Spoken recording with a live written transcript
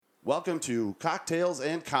Welcome to Cocktails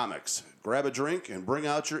and Comics. Grab a drink and bring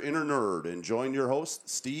out your inner nerd and join your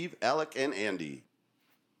hosts, Steve, Alec, and Andy.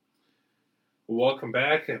 Welcome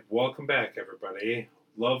back, everybody.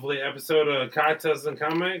 Lovely episode of Cocktails and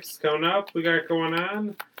Comics coming up. We got going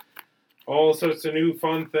on all sorts of new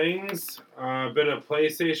fun things. A bit of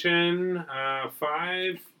PlayStation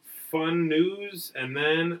 5 fun news, and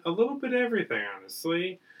then a little bit of everything,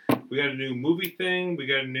 honestly. We got a new movie thing. We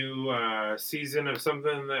got a new season of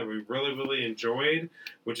something that we really, really enjoyed,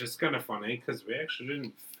 which is kind of funny because we actually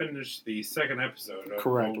didn't finish the second episode.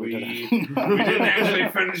 Correct. We didn't actually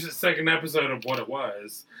finish the second episode of what it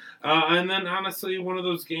was. And then, honestly, one of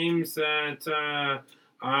those games that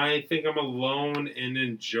I think I'm alone in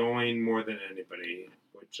enjoying more than anybody,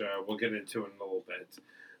 which we'll get into in a little bit.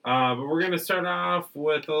 But we're going to start off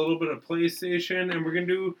with a little bit of PlayStation, and we're going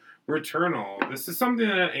to do Returnal. This is something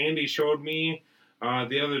that Andy showed me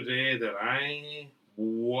the other day that I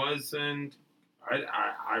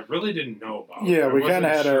really didn't know about. Yeah, we kind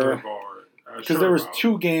of had because there was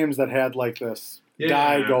two games that had like this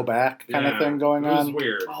die go back kind of thing going on. It was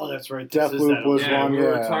weird. Oh, that's right. Deathloop was one. We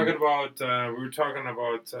were talking about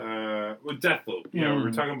with Deathloop. Yeah, we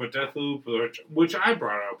were talking about Deathloop, which I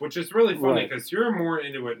brought up, which is really funny because you're more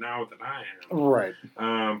into it now than I am. Right.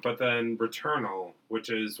 But then Returnal, which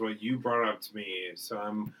is what you brought up to me.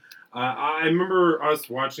 So I remember us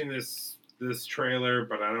watching this trailer,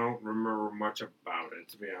 but I don't remember much about it,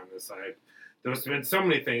 to be honest. There's been so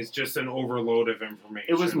many things, just an overload of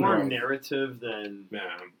information. It was more narrative than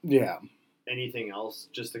anything else,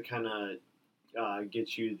 just to kind of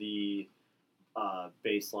get you the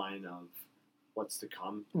baseline of what's to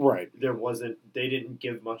come. Right. They didn't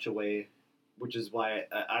give much away, which is why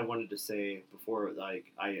I wanted to say before,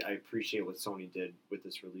 like, I appreciate what Sony did with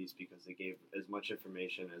this release because they gave as much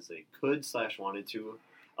information as they could / wanted to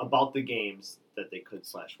about the games that they could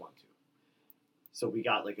 / want to. So we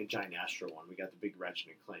got like a giant Astro one. We got the big Ratchet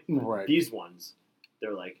and Clank. Right. These ones,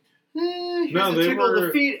 they're like, they were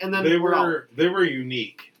the feet, and then they we're out. They were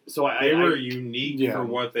unique. So they were unique for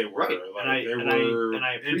what they were. Right. Like, and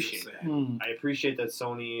I appreciate that. Mm. I appreciate that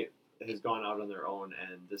Sony has gone out on their own,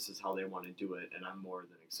 and this is how they want to do it, and I'm more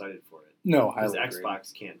than excited for it. No, because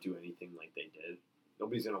Xbox can't do anything like they did.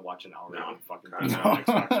 Nobody's gonna watch an hour-long fucking thing on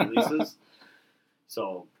Xbox releases.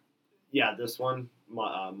 So, yeah, this one,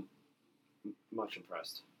 much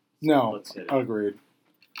impressed. So no, let's hit it. Agreed.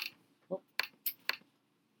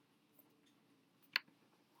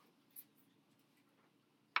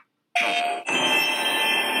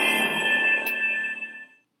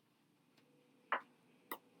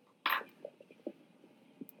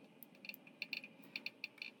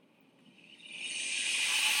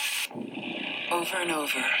 Over and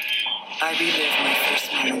over, I relive my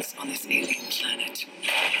first moments on this alien planet.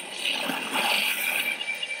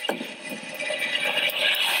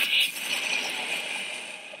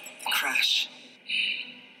 The crash.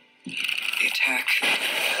 The attack.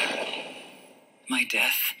 My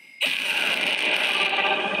death.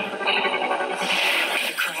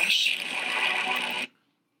 The crash.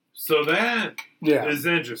 So that is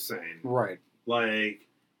interesting. Right. Like,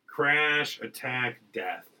 crash, attack,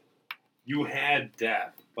 death. You had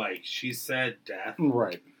death. Like, she said death.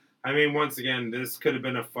 Right. I mean, once again, this could have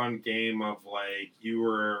been a fun game of, like,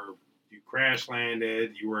 you crash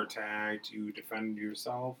landed, you were attacked, you defended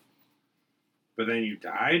yourself, but then you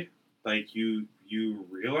died? Like, you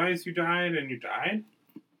realized you died and you died?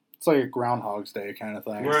 It's like a Groundhog's Day kind of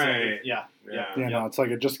thing. Right. Yeah. You know, it's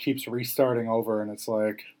like it just keeps restarting over, and it's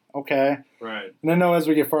like, okay. Right. And then, as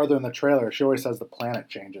we get farther in the trailer, she always says the planet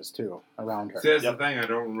changes, too, around her. See, that's the thing. I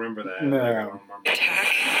don't remember that. No. Like, I don't remember. Attack.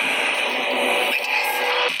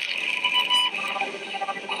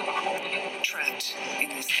 Trapped in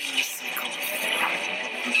this endless cycle.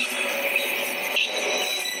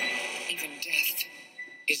 Even death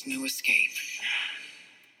is no escape.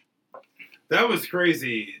 That was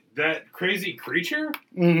crazy. That crazy creature?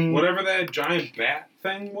 Mm-hmm. Whatever that giant bat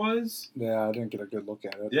thing was? Yeah, I didn't get a good look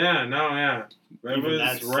at it. Yeah, no, yeah. It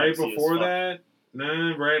was right before that.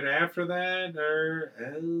 No, right after that, or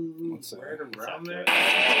right around there.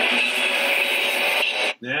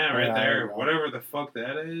 Yeah, right there. Whatever the fuck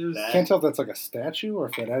that is. I can't tell if that's like a statue or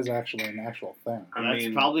if it is actually an actual thing. That's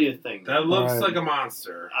probably a thing. That looks like a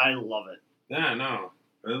monster. I love it. Yeah, no.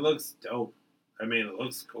 It looks dope. I mean, it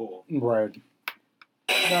looks cool. Right.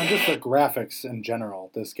 No, just the graphics in general,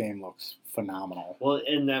 this game looks phenomenal. Well,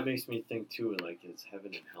 and that makes me think, too, like, is heaven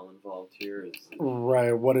and hell involved here?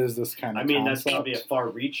 Right, what is this kind of concept? That's probably a far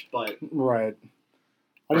reach, but... Right.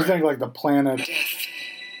 I just think, like, the planet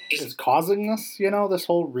is causing this, you know, this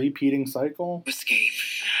whole repeating cycle. Escape.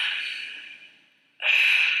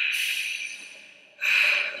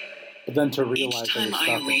 But then to Each realize that time you're I stuck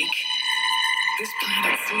in awake, this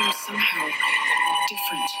planet seems somehow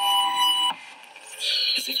different.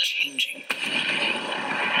 As if changing.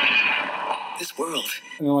 This world.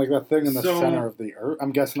 and then, like that thing in the So- center of the earth.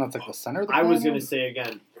 I'm guessing that's like the center of the I was planet? gonna say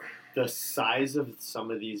again, the size of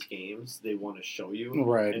some of these games they want to show you,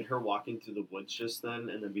 Right. and her walking through the woods just then,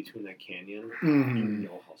 and then between that canyon, Mhm. you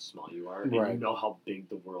know how small you are, and Right. you know how big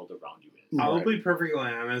the world around you is. I'll Right. be perfectly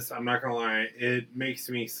honest. I'm not gonna lie. It makes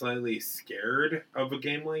me slightly scared of a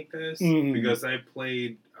game like this Mhm. because I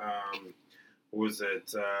played. What was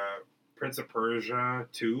it Prince of Persia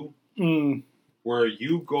 2, Mm, where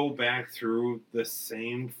you go back through the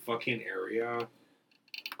same fucking area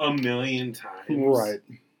a million times. right.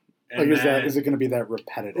 And Like, then- is it going to be that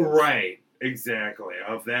repetitive? Right, exactly.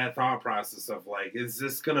 Of that thought process of like, is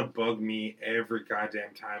this gonna bug me every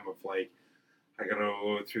goddamn time? Of like, I gotta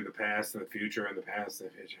go through the past and the future and the past and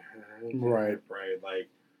the future. Right. Right. Like,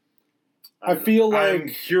 I feel I'm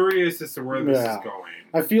like curious as to where this Yeah. is going.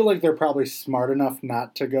 I feel like they're probably smart enough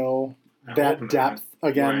not to go I that hope not. depth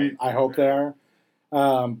again. Right. I hope they are,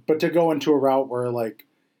 but to go into a route where, like,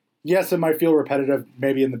 yes, it might feel repetitive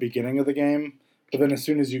maybe in the beginning of the game, but then as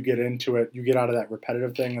soon as you get into it, you get out of that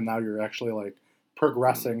repetitive thing, and now you're actually like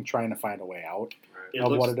progressing, trying to find a way out. Right.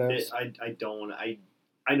 Of what it is.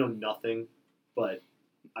 I know nothing, but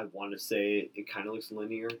I want to say it kind of looks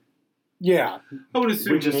linear. Yeah, I would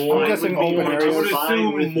assume Which is more. fine guessing with me, open which I is would areas. fine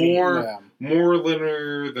assume with me. more yeah, more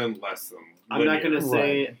linear than less than. I'm not linear. gonna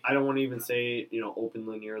say Right. I don't want to even say open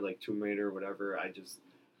linear like Tomb Raider or whatever.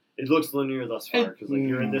 It looks linear thus far because like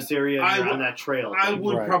you're in this area, I you're would- on that trail. I Like,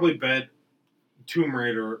 would Right. probably bet Tomb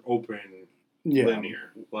Raider open yeah,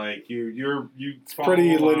 linear. Like you follow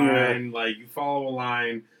pretty a linear. line, like you follow a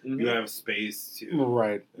line, mhm. you have space to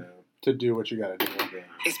right. yeah. To do what you got to do. Yeah.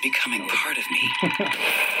 Is becoming part of me.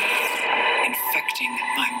 Infecting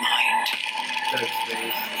my mind. Dead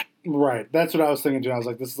Space. Right, that's what I was thinking, John. I was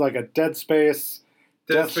like, this is like a Dead Space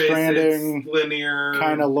Death Space, Stranding it's linear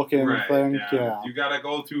kind of looking right, thing. Yeah. You gotta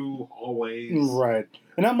go through hallways. Right.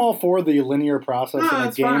 And I'm all for the linear process No, in a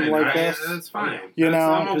that's game fine. like this. That's fine. You That's-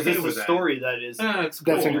 know, I'm Because okay it's with a that. story that is. Yeah, it's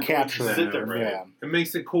cool. That's You're going to encapsulated. sit there, right? Yeah. It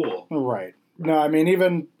makes it cool. Right. No, I mean,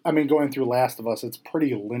 going through Last of Us, it's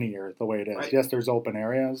pretty linear the way it is. Right. Yes, there's open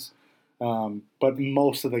areas, but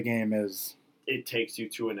most of the game is It takes you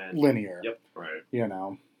to an end. linear. Yep. Right. You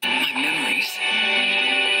know. My memories.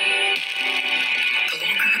 The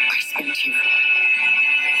longer I spend here,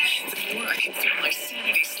 the more I can feel my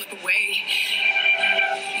sanity slip away.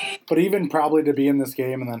 But even probably to be in this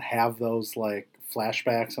game and then have those like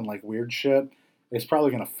flashbacks and like weird shit, it's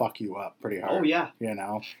probably gonna fuck you up pretty hard. Oh yeah, You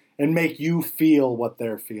know, and make you feel what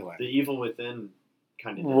they're feeling. the Evil Within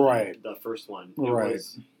kind of Right. The first one, it Right.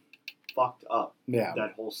 was fucked up. Yeah.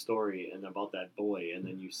 That whole story and about that boy, and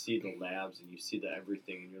then you see the labs and you see the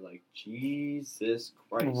everything, and you're like, Jesus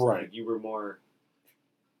Christ! Right. Like you were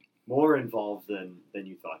more involved than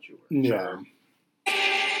you thought you were. Yeah. Sure.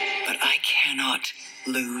 But I cannot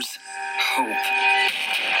lose hope.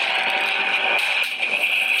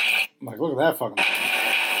 I'm like, look at that fucking thing.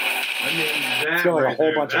 I mean, that got like a right whole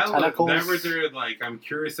there, bunch of that tentacles. That right there, like, I'm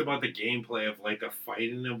curious about the gameplay of, like, the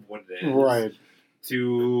fighting of what it is. Right.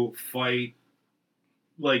 To fight,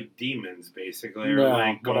 like, demons, basically. Or, Yeah,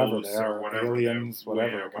 like, whatever ghosts they are, or whatever. aliens, they-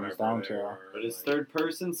 whatever yeah, it comes whatever down they to. are, But it's like- third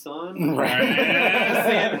person, son. Right.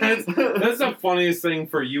 See, that's the funniest thing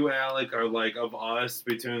for you, Alec, or like of us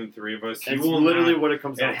between the three of us. You It's will literally not, what it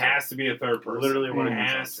comes down it has to be a third person. Literally what it it comes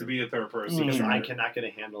has down to to. be a third person. because Mhm. I cannot get a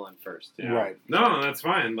handle on first. Yeah. Right. No, that's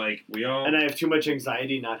fine. Like we all. And I have too much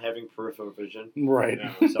anxiety not having peripheral vision. Right.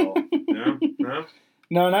 Yeah. So No, no.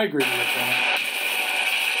 No, and I agree with that.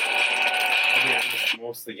 I'll be honest.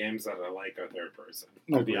 Most of the games that I like are third person.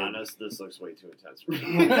 I'll be honest, this looks way too intense for me.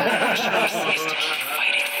 Fighting.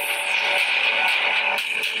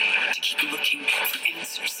 To keep looking for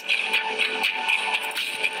answers.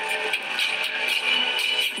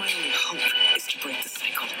 My only hope is to break the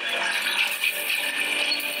cycle.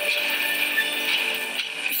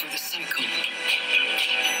 Before the cycle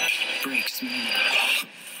breaks me.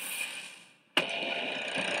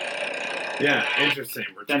 Yeah, interesting.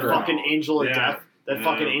 That Returnal. fucking angel of Yeah. death. That Yeah.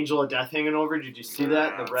 fucking angel of death hanging over. Did you see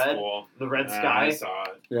that? The That's red, cool. the red I sky. saw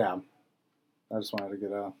it. Yeah. I just wanted to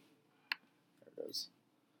get a. There it is.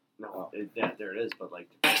 No, yeah, there it is. But like,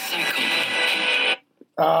 The cycle.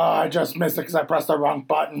 Oh, I just missed it because I pressed the wrong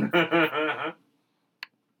button. yeah,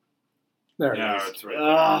 There it is. it's right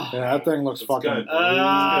there. Yeah, that thing looks It's fucking good.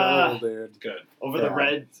 brutal, dude. It's good. over Yeah. the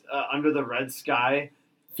red, under the red sky.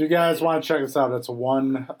 If you guys want to check this out, it's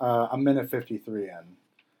a minute 53 in.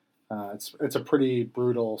 It's a pretty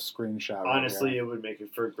brutal screenshot. Honestly, it would make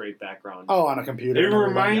it for a great background. Oh, on a computer. It and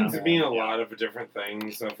everything. reminds Yeah. me a lot of different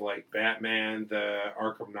things of like Batman, the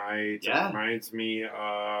Arkham Knight. Yeah. It reminds me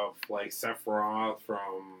of like Sephiroth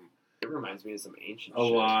from It reminds me of some ancient a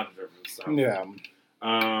shit. lot of different stuff.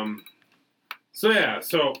 Yeah.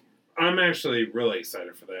 So I'm actually really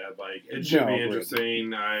excited for that. Like, it should be agreed.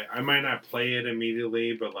 interesting. I might not play it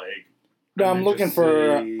immediately, but like, No, I'm looking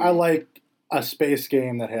for. interested. I like a space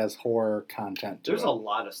game that has horror content. To There's it. a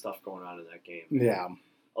lot of stuff going on in that game. Yeah.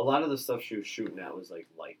 A lot of the stuff she was shooting at was like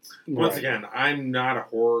lights. Once Right. again, I'm not a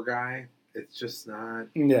horror guy. It's just not.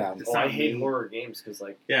 Yeah. It's Oh, not I hate me. horror games because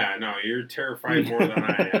like, Yeah, no, you're terrified more than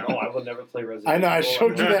I am. oh, I will never play Resident I know. I Evil.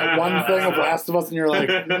 showed you that one thing of Last of Us, and you're like,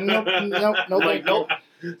 nope, no, Like, nope.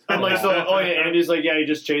 I'm like, so, oh yeah, Andy's like, yeah, he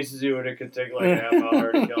just chases you and it could take like a half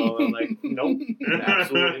hour to kill him. I'm like, nope,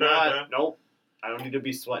 absolutely not. Nope. I don't need to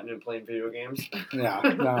be sweating and playing video games. Yeah,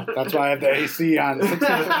 no, that's why I have the AC on. 60.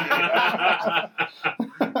 I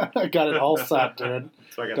got it all set, dude.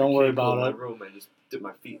 So I got Don't the worry cable about in my it. room. I just dip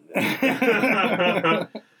my feet in there.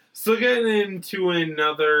 So getting into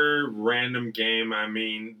another random game. I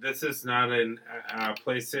mean, this is not an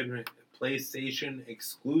PlayStation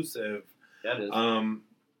exclusive. That is.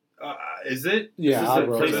 Is it? Yeah, Is I this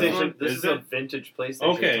wrote a it. PlayStation. This Is is a it? vintage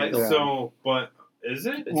PlayStation Okay, title. Yeah. so but is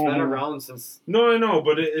it? It's been Mhm. around since. No, I know,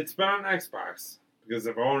 but it's been on Xbox because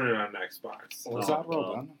I've owned it on Xbox. Was Oh, that well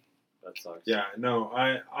well. done? That sucks. Yeah, no,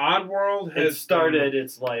 Oddworld It has started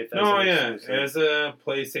its life. As No, an yeah, exclusive. as a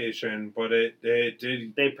PlayStation, but it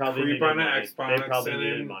did They probably creep needed on an money. Xbox They probably and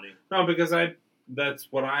needed then- money. no because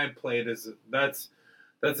that's what I played that's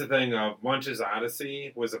the thing of Munch's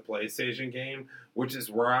Odyssey was a PlayStation game, which is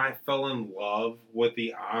where I fell in love with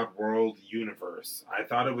the Oddworld universe. I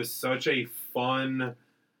thought it was such a fun,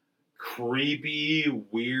 creepy,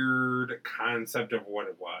 weird concept of what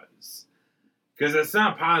it was. Because it's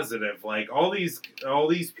not positive. Like all these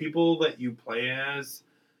people that you play as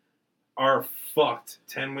are fucked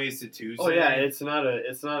 10 ways to Tuesday. Oh yeah, it's not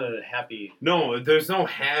a happy. No, there's no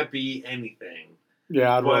happy anything. Yeah,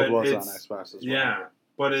 Oddworld But was on it's- Xbox as well. Yeah,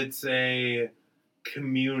 but it's a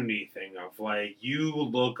community thing of like you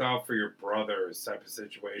look out for your brothers type of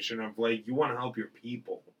situation of like you want to help your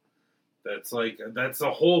people. That's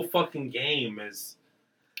the whole fucking game is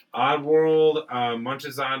Oddworld,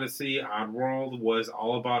 Munch's Odyssey. Oddworld was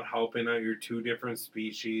all about helping out your two different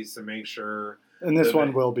species to make sure. And this Did one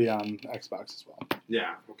they- will be on Xbox as well.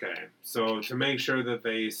 Yeah, okay. So to make sure that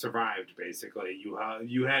they survived, basically,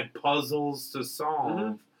 you had puzzles to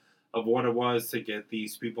solve of what it was to get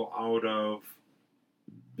these people out of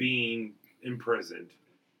being imprisoned,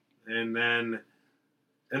 and then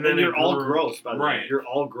And you're it all grew- gross, by the way. right? You're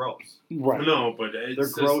all gross. Right. No, but it's They're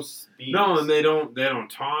just- gross beings. No, and they don't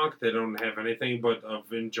talk. They don't have anything but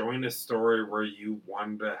of enjoying a story where you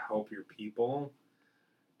wanted to help your people.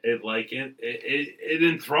 It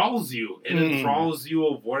enthralls you. It Mm. enthralls you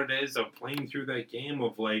of what it is of playing through that game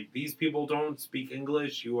of like these people don't speak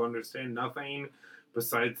English. You understand nothing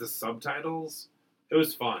besides the subtitles. It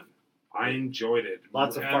was fun. I enjoyed it.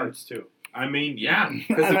 Lots of And, farts too. I mean, yeah, I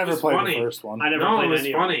because it never was played funny. the first one. I never No, played it was any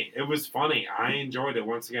of them. funny. It was funny. I enjoyed it.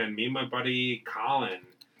 Once again, me and my buddy Colin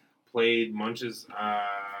played Munch's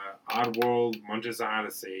Oddworld, Munch's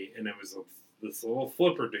Odyssey, and it was this little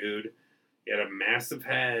flipper dude. He had a massive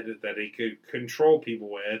head that he could control people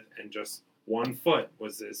with, and just one foot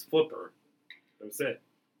was his flipper. That was it.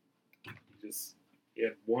 He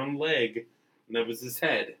had one leg, and that was his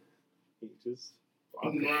head. He just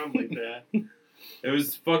walked around like that. It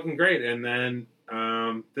was fucking great. And then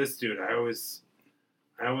this dude, I always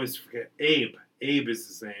forget. Abe is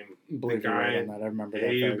his name. Believe you're right on that. I remember that.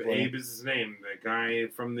 vaguely. Abe is his name. The guy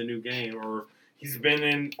from the new game, or he's been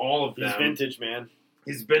in all of them. He's vintage, man.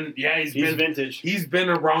 He's been Vintage. He's been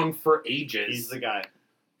around for ages. He's the guy.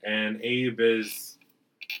 And Abe is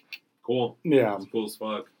cool. Yeah. It's cool as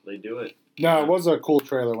fuck. They do it. No, it was a cool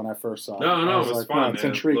trailer when I first saw it. No, I it was was like, fun. no, it's It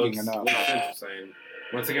intriguing looks enough. interesting.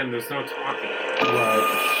 Once again, there's no talking. Right.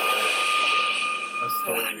 A You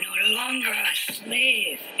story. are no longer a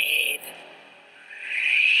slave, Abe.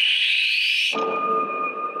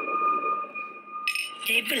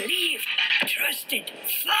 They believed, trusted,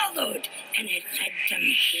 followed, and it led them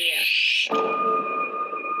here.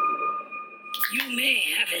 You may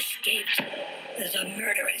have escaped the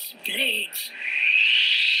murderous blades,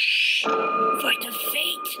 but the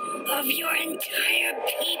fate of your entire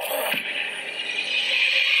people.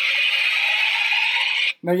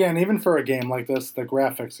 Now, again, even for a game like this, the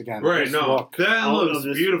graphics again. Right, just no, look- that all looks of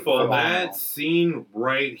this beautiful. phenomenal. That scene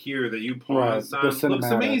right here that you paused Right, the on looks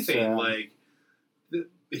cinematics, amazing. yeah. Like,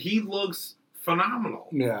 he looks phenomenal.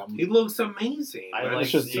 Yeah. He looks amazing. I man. like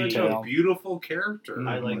He's just such detail. a beautiful character.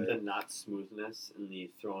 I like Mhm. the not smoothness in the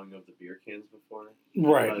throwing of the beer cans before.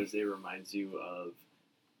 Right. Because it reminds you of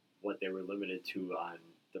what they were limited to on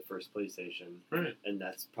the first PlayStation. Right. And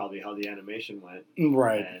that's probably how the animation went.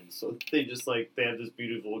 Right. And so they just like, they have this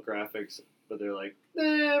beautiful graphics, but they're like,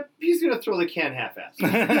 he's going to throw the can half-assed.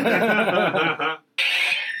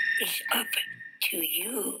 It's up to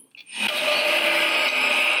you.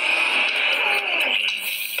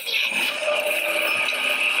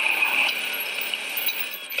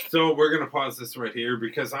 So we're gonna pause this right here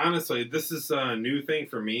because honestly, this is a new thing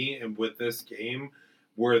for me, and with this game,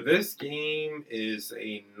 where this game is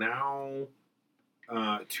a now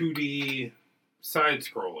 2D side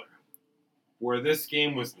scroller, where this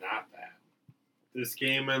game was not that. This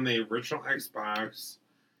game on the original Xbox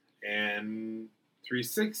and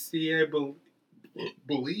 360, I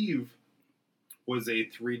believe, was a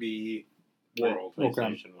 3D world.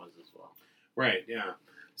 PlayStation was as well. Right, yeah.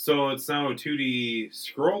 So it's now a 2D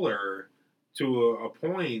scroller to a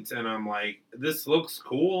point, and I'm like, this looks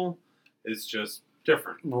cool. It's just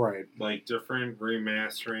different. Right. Like, different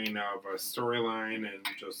remastering of a storyline and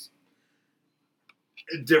just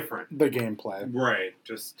different. The gameplay. Right,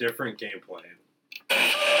 just different gameplay.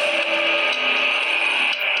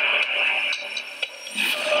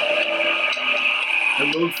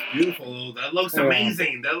 It looks beautiful. That looks Yeah.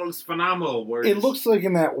 amazing. That looks phenomenal. Where It looks like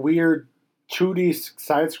in that weird 2D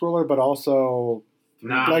side scroller, but also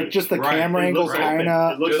like just the right. camera It angles looks kind It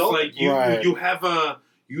of. looks just open. like you Right. you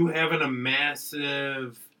have a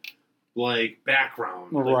massive like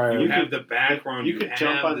background. Like, Right. You have the background. You could have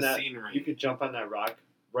jump on the that. scenery. You could jump on that rock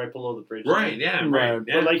right below the bridge. Right. Yeah. Right. Right.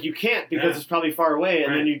 Yeah. But like you can't because Yeah. it's probably far away,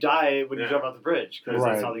 and Right. then you die when you Yeah. jump out the bridge because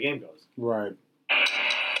Right. that's how the game goes. Right.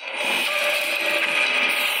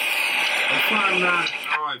 That's not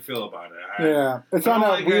how I feel about it. Yeah. It's I on don't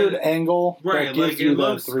a like weird it. angle. Right. That Like gives you it the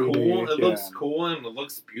looks 3D. cool. It yeah. looks cool and it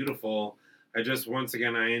looks beautiful. I just once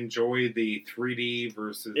again I enjoy the 3D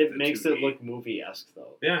versus. It the makes 2D. it look movie-esque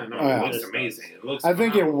though. Yeah. No. Oh, yeah. It looks It does. amazing. It looks. I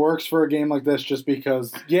think it phenomenal. works for a game like this just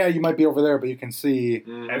because, yeah, you might be over there, but you can see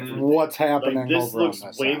Mhm. what's happening Like this over looks on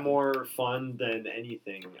this way side. more fun than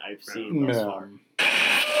anything I've seen thus Yeah. far.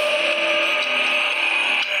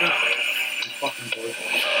 No. I'm fucking bored.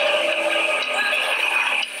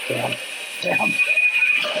 Damn. Damn.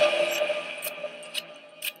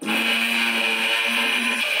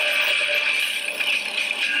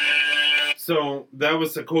 So that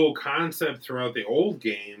was a cool concept throughout the old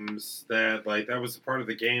games that was a part of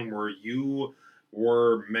the game where you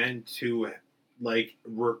were meant to like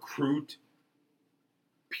recruit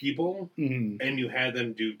people Mhm. and you had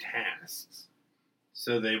them do tasks.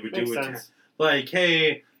 So they would Makes do a sense. like,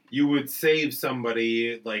 hey, you would save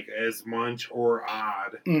somebody like as Munch or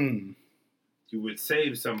Odd. Mm. You would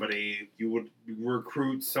save somebody. You would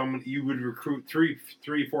recruit someone. You would recruit three,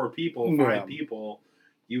 4 people, 5 Yeah. people.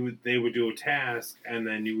 They would do a task, and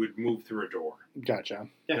then you would move through a door. Gotcha.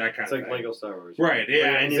 Yeah, That kind it's of like thing. Lego Star Wars. Right?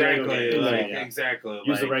 Yeah, Like any Lego exactly. game. Like, Yeah. exactly.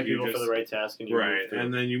 Use the like, right you people for just- the right task, and you Right, move through.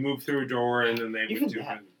 and then you move through a door, and then they Even would do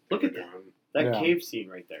that. it. Look at that. That Yeah. cave scene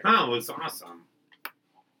right there. Oh, it's awesome.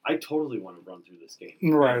 I totally want to run through this game.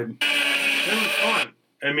 Right. It was fun.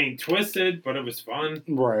 I mean, twisted, but it was fun.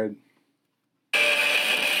 Right.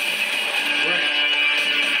 Right.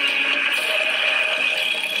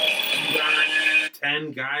 You got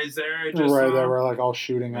 10 guys there. I just Right. saw. That were like all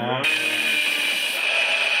shooting out.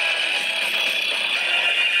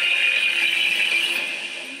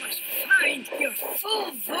 You must find your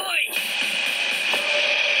full voice.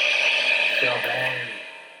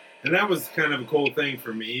 And that was kind of a cool thing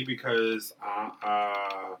for me because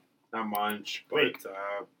not Munch, but Wait.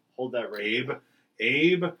 Hold that right.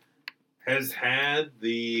 Abe has had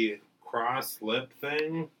the cross lip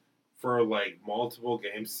thing for like multiple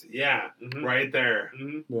games. Yeah, Mhm. right there.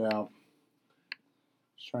 Mhm. Yeah.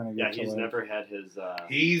 Just trying to Yeah, get to he's like, never had his.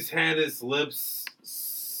 He's had his lips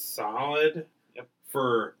solid Yep.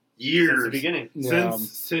 for Since years. the beginning. Yeah.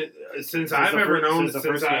 Since I've ever known, since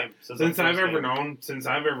I've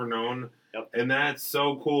ever known. known, Yep. and that's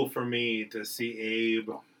so cool for me to see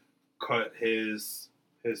Abe cut his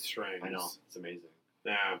strings. I know, it's amazing.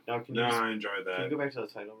 Yeah, Now, can no, you, I enjoy can you that. go back to the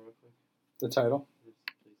title real quick? the title. Yes,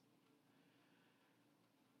 please.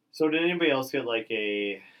 So, did anybody else get like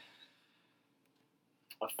a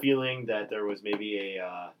feeling that there was maybe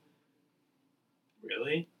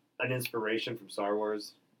Really? an inspiration from Star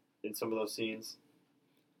Wars in some of those scenes?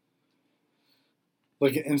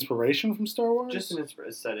 Like an inspiration from Star Wars? Just an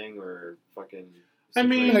setting or fucking. I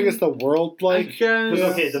mean, I mean, I guess the world, like, I guess,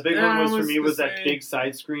 Okay, the big one was for me gonna was that say- big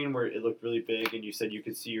side screen where it looked really big, and you said you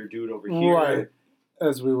could see your dude over here. right,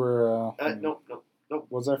 as we were, No.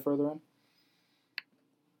 was I further in?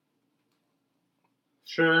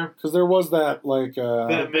 Sure. Because there was that, like,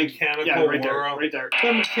 The mechanical Yeah, right there, world. right there.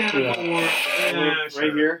 The mechanical Yeah. world. Yeah, Right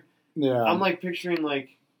sure. here. yeah. I'm like picturing like,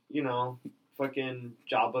 you know, fucking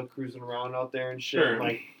Jabba cruising around out there and shit, Sure.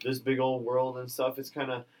 like this big old world and stuff. It's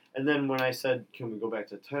kind of. And then when I said, "Can we go back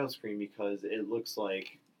to the title screen?" because it looks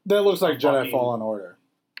like that looks like Jedi fucking- Fallen Order.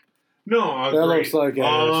 No, agreed. That looks like a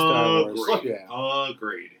Star Wars. Agreed. Yeah.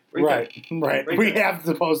 Agreed. Right. Right We there. have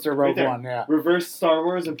the poster Rogue there. One, yeah. reverse Star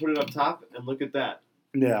Wars and put it up top, and look at that.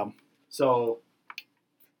 Yeah. So,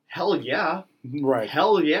 hell yeah, Right.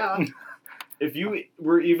 hell yeah. If you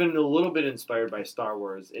were even a little bit inspired by Star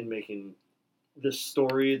Wars in making the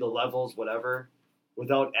story, the levels, whatever,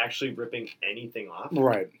 without actually ripping anything off,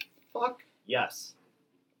 Right. fuck yes.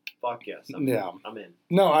 Fuck yes. Yeah. I'm in.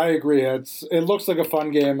 No, I agree. It looks like a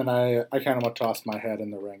fun game, and I kind of want to toss my head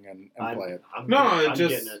in the ring and play it. I'm No, I'm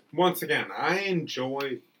just getting it. once again, I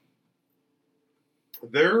enjoy.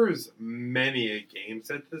 There's many games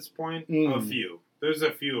at this point. A Mm. few. There's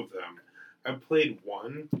a few of them. I played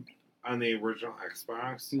one on the original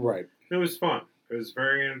Xbox. Right. It was fun. It was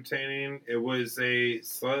very entertaining. It was a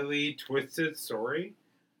slightly twisted story,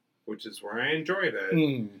 which is where I enjoyed it.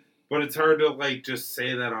 Mm. But it's hard to like just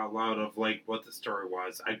say that out loud of like what the story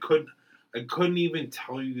was. I couldn't even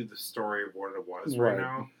tell you the story of what it was right Right.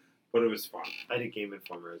 now, but it was fun. I had a Game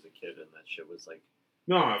Informer as a kid, and that shit was like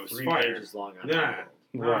No, it was 3 fire. pages long. On Yeah. Outworld.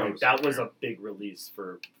 No, Right. it was That was fire. a big release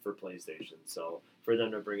for PlayStation. So for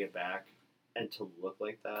them to bring it back and to look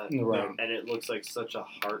like that, Right. and it looks like such a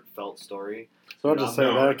heartfelt story. So I'll just say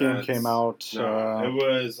No, that game that's- came out. No, it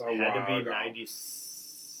was a It had while to be ago.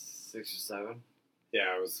 96 or 7.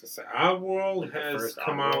 Yeah, I was gonna say Oddworld Like the has first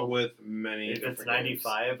come Oddworld. out with many. If it's different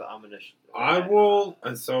 95, I'm gonna. Oddworld,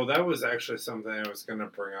 and so that was actually something I was gonna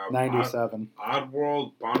bring up. 97.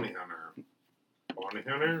 Oddworld Bounty Hunter. Bounty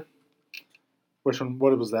Hunter. Which one?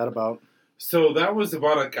 What was that about? So that was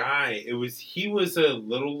about a guy. He was a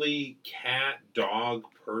literally cat dog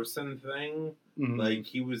person thing. Mhm. Like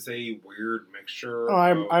he was a weird mixture. Oh,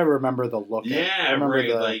 I remember the look. I Yeah, remember right.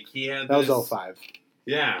 the, Like he had that this, was 05.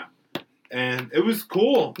 Yeah. And it was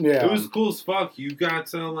cool. Yeah. It was cool as fuck. You got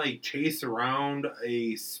to like chase around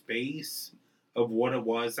a space of what it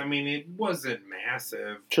was. I mean, it wasn't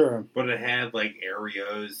massive, Sure. but it had like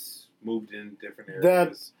areas moved in different areas.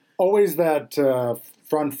 That- Always that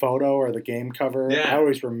front photo or the game cover. Yeah. I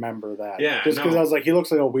always remember that. Yeah, Just because no. I was like, he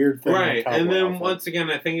looks like a weird thing. in a Right. cowboy And then outfit. once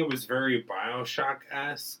again, I think it was very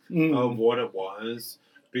Bioshock-esque Mm. of what it was.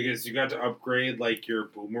 Because you got to upgrade like your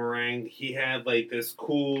boomerang. He had like this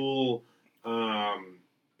cool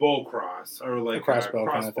bow cross or like A crossbow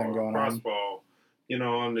kind of thing going on. crossbow, you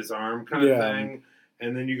know, on his arm kind Yeah. of thing.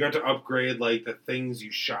 And then you got to upgrade like the things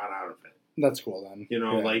you shot out of it. That's cool then. You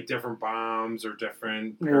know, Yeah. like different bombs or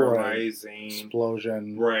different Right. paralyzing.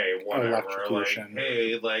 Explosion. Right, whatever. Like, Electrocution.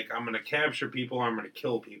 hey, like I'm gonna capture people, I'm gonna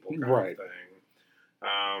kill people, kind Right. of thing.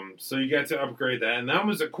 So you got to upgrade that, and that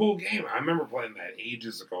was a cool game. I remember playing that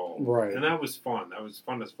ages ago, Right. And that was fun. That was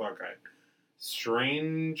fun as fuck.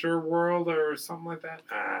 Stranger World or something like that.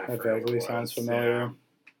 I That forget what vaguely it sounds was, familiar. yeah.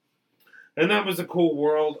 And that was a cool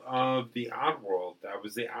world of the Oddworld. That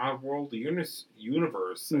was the Oddworld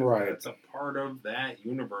universe. And Right. That's a part of that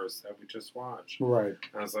universe that we just watched. Right.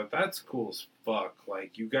 And I was like, that's cool as fuck.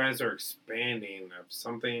 Like, you guys are expanding of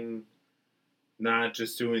something, not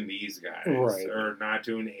just doing these guys. Right. Or not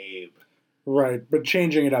doing Abe. Right. But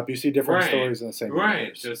changing it up. You see different Right. stories in the same Right.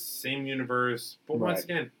 universe. Just same universe. But once Right.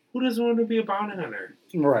 again, who doesn't want to be a bounty hunter?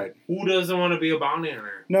 Right. Who doesn't want to be a bounty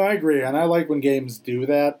hunter? No, I agree. And I like when games do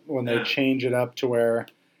that, when they Yeah. change it up to where,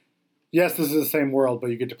 yes, this is the same world, but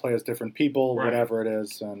you get to play as different people, Right. whatever it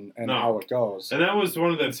is, and No. how it goes. And that was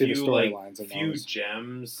one of the And see the few, like, storylines in few those.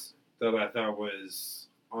 gems that I thought was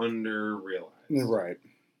under-realized. Right.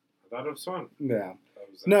 I thought it was fun. Yeah. That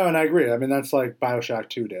was No, and I agree. I mean, that's like Bioshock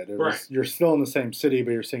 2 did. It was, Right. you're still in the same city,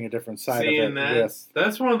 but you're seeing a different side See, of and it.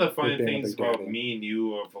 that's one of the funny being a things big about daddy. me and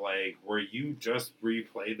you of like where you just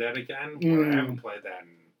replayed that again. Mm. Where I haven't played that in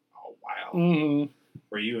a while. hmm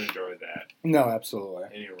Where you enjoyed that No, absolutely.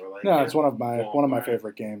 and you were like, No, yeah, it's one of my well,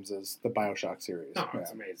 favorite games is the Bioshock series. No, yeah.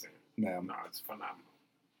 it's amazing. Yeah. No, it's phenomenal.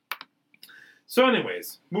 So,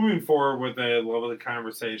 anyways, moving forward with the lovely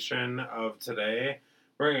conversation of today,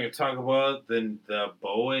 we're going to talk about the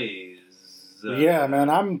boys. Yeah, man,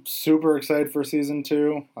 I'm super excited for season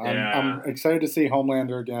 2. Yeah. I'm excited to see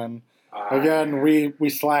Homelander again. Again, we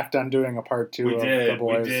slacked on doing a part 2 we of did. The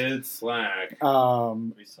Boys. We did slack. We saw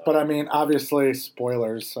But it. I mean, obviously,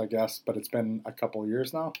 spoilers, I guess, but it's been a couple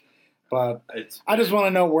years now. But I just want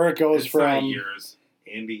to know where it goes it's from. not years.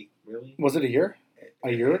 Andy, really? Was it a year?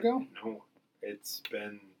 A year ago? No, it's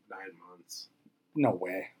been 9 months. No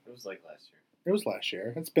way. It was like last year. It was last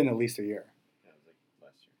year. It's been at least a year. Yeah, it was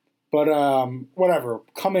like last year. But whatever.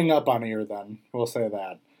 Coming up on a year then. We'll say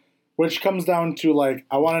that. Which comes down to, like,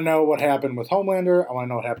 I want to know what happened with Homelander. I want to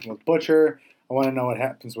know what happened with Butcher. I want to know what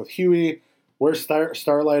happens with Huey. Where's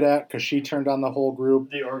Starlight at? Because she turned on the whole group.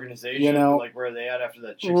 The organization, You know, like where are they at after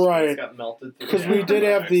that chick's right. face got melted? through Because the we did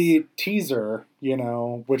have air? the teaser,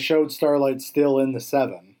 which showed Starlight still in the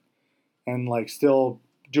 7. And, like, still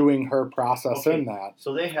doing her process Okay. in that.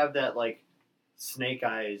 So they have that like Snake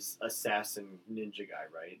Eyes assassin ninja guy,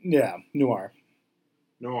 right? Yeah, Noir.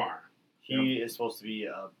 Noir. He is supposed to be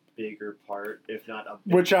a bigger part, if not a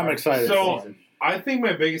big Which I'm part excited this So- season. I think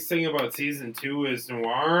my biggest thing about season 2 is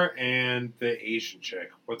Noir and the Asian chick.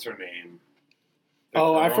 What's her name? The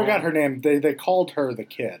Oh, I girl? forgot her name. They called her the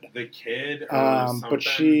kid. The kid. Or But something?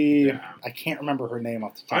 she, Yeah. I can't remember her name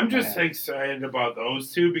off the top I'm of my just head. excited about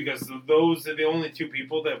those two because those are the only two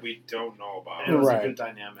people that we don't know about. And it was Right. a good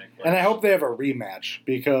dynamic. And I hope they have a rematch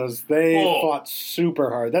because they Oh. fought super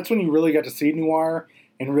hard. That's when you really got to see Noir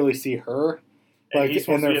and really see her, And like he's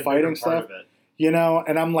supposed in to their be a bigger fighting part stuff. of it.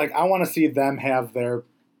 And I'm like, I want to see them have their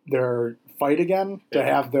fight again, to Yeah.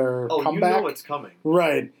 have their Oh, comeback. you know it's coming.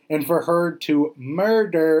 Right, and for her to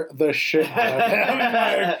murder the shit out of him.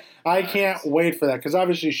 Like, I can't wait for that because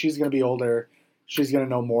obviously she's going to be older. She's going to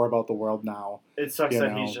know more about the world now. It sucks You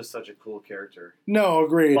that know. he's just such a cool character. No,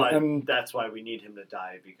 agreed. But And that's why we need him to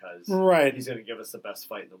die because right. he's going to give us the best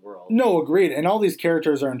fight in the world. No, agreed. And all these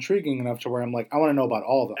characters are intriguing enough to where I'm like, I want to know about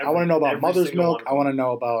all of them. I Every- want to know about every Mother's single Milk. one of I want to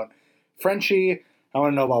know about Frenchie. I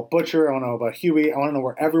want to know about Butcher. I want to know about Huey. I want to know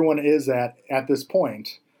where everyone is at this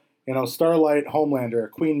point. Starlight, Homelander,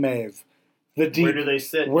 Queen Maeve, the Deep. Where do they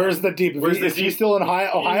sit? Where's the Deep? Where's the Is he Deep? still in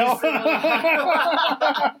Ohio? He's still in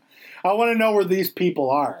Ohio. I want to know where these people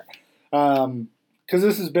are, because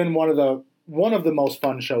this has been one of the most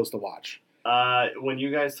fun shows to watch. When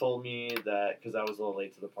you guys told me that, because I was a little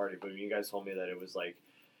late to the party, but when you guys told me that it was like,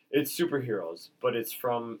 it's superheroes, but it's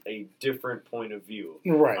from a different point of view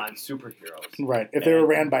Right, on superheroes. right. If they were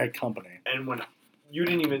ran by a company, And when you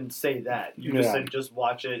didn't even say that, you just Yeah. said just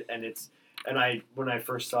watch it, and when I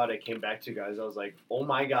first saw it, I came back to you guys. I was like, oh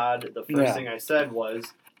my god! The first Yeah. thing I said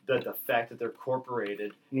was that the fact that they're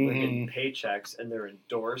corporated, they're getting Mhm. paychecks, and they're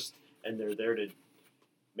endorsed, and they're there to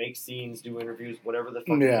make scenes, do interviews, whatever the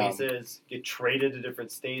fucking Yeah. case is, get traded to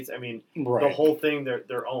different states. I mean, right? the whole thing,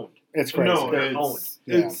 they're owned. It's crazy. No, They're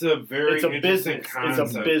it's a very It's a interesting business. It's a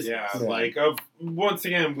concept. business. Yeah, Yeah. like once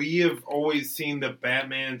again, we have always seen the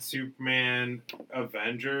Batman, Superman,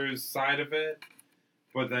 Avengers side of it,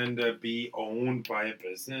 but then to be owned by a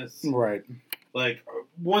business, Right. like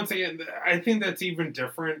once again, I think that's even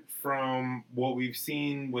different from what we've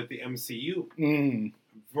seen with the MCU. Mm.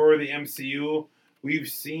 For the MCU, we've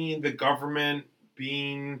seen the government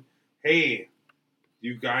being, hey,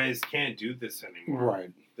 you guys can't do this anymore.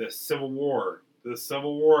 Right. The Civil War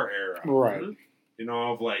era. Right.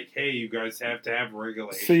 Of like, hey, you guys have to have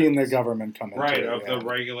regulations. Seeing the government come into Right, it, of yeah. the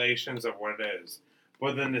regulations of what it is.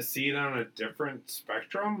 But then to see it on a different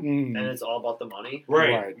spectrum, Mm. And it's all about the money.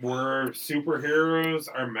 right, where superheroes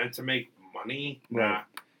are meant to make money, Right. not.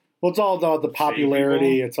 Well, it's all about the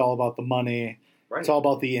popularity. people. It's all about the money. Right. It's all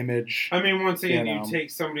about the image. I mean, once again, You you know.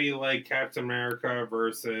 take somebody like Captain America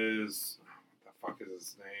versus. What the fuck is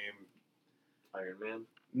his name? Iron Man.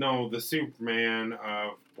 No, the Superman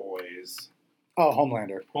of boys. Oh,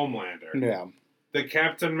 Homelander. Homelander. Yeah. The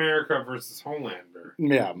Captain America versus Homelander.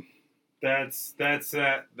 Yeah. That's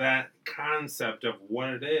that concept of what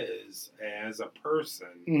it is as a person,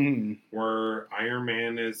 Mm. where Iron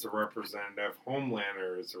Man is the representative,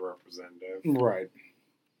 Homelander is the representative, Right.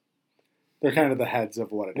 They're kind of the heads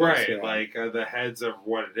of what it is. right? Yeah. Like the heads of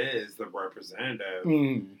what it is, the representative,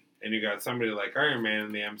 Mm. and you got somebody like Iron Man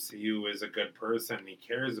in the MCU is a good person. He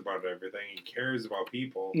cares about everything. He cares about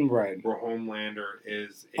people. Right. Where Homelander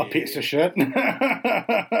is A piece of shit.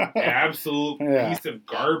 absolute Yeah. piece of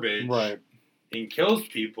garbage, Right. and kills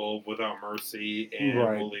people without mercy and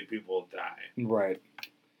Right. will leave people die. Right.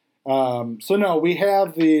 So no, we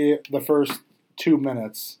have the first 2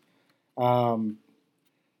 minutes.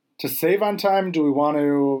 To save on time, do we want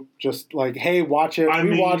to just like, hey, watch it? I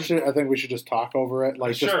We mean- watched it. I think we should just talk over it.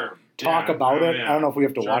 Like, just sure. talk Yeah. about Oh, it. yeah. I don't know if we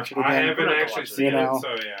have to Sure. watch it I again. haven't We're not actually watching it, seen you know? it,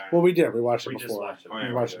 so yeah. Well, we did. We watched it We before. just watched it. Oh, yeah, We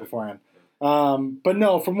we watched it did. beforehand. But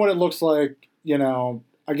no, from what it looks like, to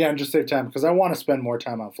again, just save time because I want to spend more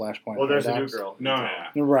time on Flashpoint. Well, there's a new Paradox. girl. No, yeah.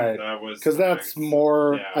 Right. That was Because that's nice.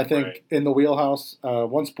 more, Yeah, I think, right. in the wheelhouse.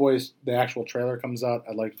 Once the actual trailer comes out,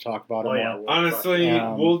 I'd like to talk about it Oh, more. yeah. Honestly,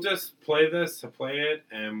 Um, we'll just play this to play it,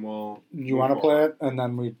 and we'll. You want to play it, and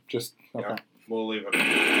then we just okay. Yeah, we'll leave it.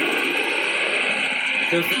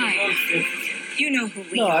 Because Hi. You know who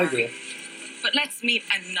we No, are. I agree. But let's meet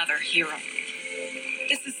another hero.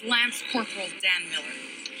 This is Lance Corporal Dan Miller.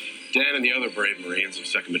 Dan and the other brave Marines of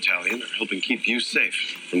 2nd Battalion are helping keep you safe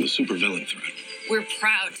from the supervillain threat. We're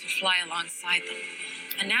proud to fly alongside them.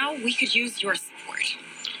 And now we could use your support.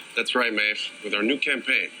 That's right, Maeve. With our new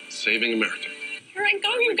campaign, Saving America. Here I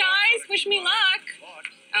go, you guys. Wish me luck.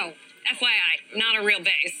 Oh, FYI, not a real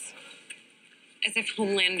base. As if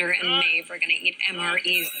Homelander and Maeve are gonna eat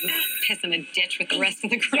MREs and piss in a ditch with the rest of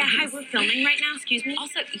the crew. Yeah, hi, we're filming right now. Excuse me.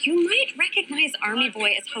 Also, you might recognize Army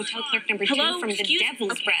Boy as hotel clerk number 2 Hello? from The Excuse-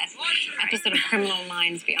 Devil's okay. Breath, episode of Criminal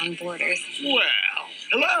Minds Beyond Borders. Well,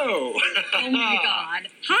 hello! Oh my god.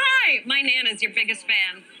 Hi! My Nana's your biggest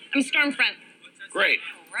fan. I'm Stormfront. Great.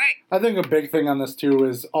 Right. I think a big thing on this too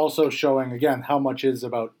is also showing again how much is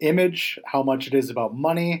about image, how much it is about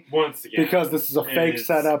money, once again, because this is a fake it's-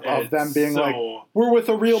 setup of them it's being so- like, we're with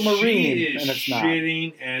a real She Marine, is and it's not.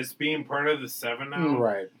 shitting as being part of the 7 now.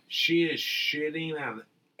 Right. She is shitting on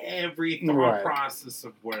every thought Right. process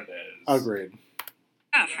of what it is. Agreed.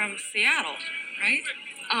 Yeah, from Seattle, right?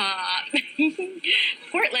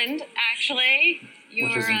 Portland, actually. Your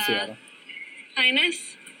Which is in Seattle.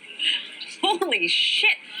 Highness. Holy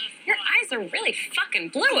shit! Your eyes are really fucking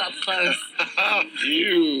blue up close.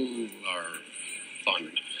 You are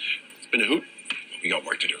fun. It's been a hoot. We got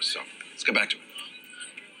work to do, so let's get back to it.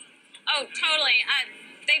 Oh, totally.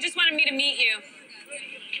 They just wanted me to meet you.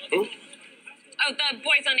 Who? Oh, the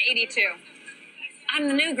boys on 82. I'm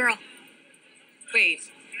the new girl. Wait,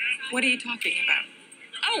 what are you talking about?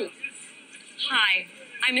 Oh, hi.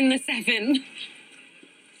 I'm in the 7.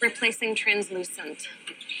 Replacing Translucent.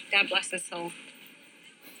 God bless his soul.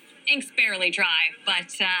 Ink's barely dry,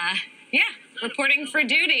 but, yeah, reporting for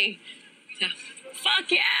duty. Yeah.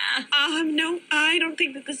 Fuck yeah! No, I don't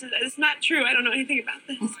think that it's not true. I don't know anything about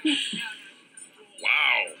this.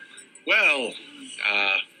 Wow. Well,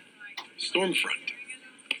 Stormfront.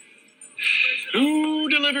 Who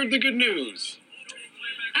delivered the good news?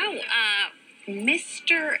 Oh,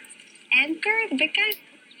 Mr. Edgar, the big guy?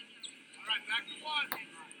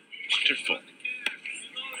 Wonderful.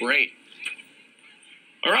 Great.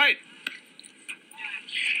 All right.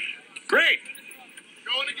 Great.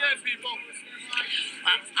 Going again, people.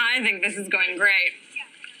 Well, I think this is going great.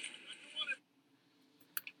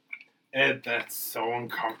 And that's so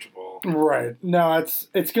uncomfortable. Right. No, it's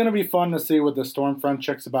going to be fun to see what the Stormfront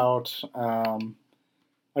chick's about.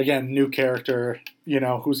 Again, new character,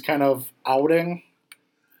 who's kind of outing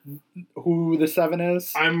who the 7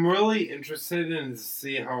 is. I'm really interested in to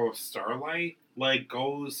see how Starlight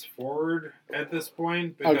goes forward at this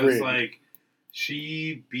point because Agreed.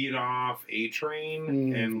 she beat off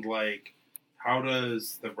A-Train and how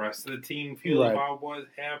does the rest of the team feel Right. about what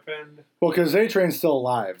happened? Well, because A-Train's still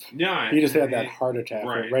alive. Yeah, He just had that heart attack.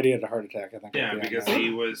 Right. Already had a heart attack, I think. Yeah, at the end because there. he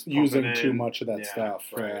was using pumping too in- much of that yeah, stuff.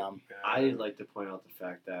 Right. Yeah. I'd like to point out the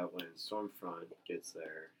fact that when Stormfront gets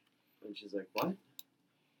there, and she's like, "What?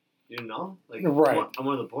 You didn't know? Right. I'm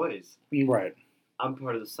one of the boys. Right. I'm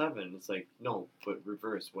part of the 7." It's like, no, but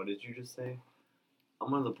reverse. What did you just say?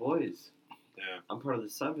 I'm one of the boys. Yeah. I'm part of the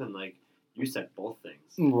 7. You said both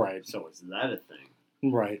things. Right. So is that a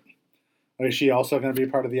thing? Right. Is she also going to be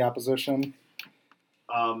part of the opposition?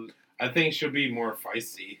 I think she'll be more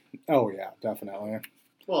feisty. Oh, yeah, definitely.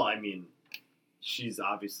 Well, I mean, she's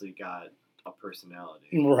obviously got a personality.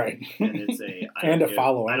 Right. And it's a... And a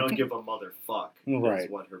following. I don't give a motherfuck. Right. Is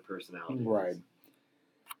what her personality Right. is.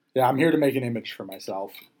 Yeah, I'm here to make an image for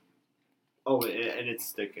myself. Oh, and it's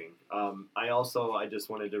sticking. I just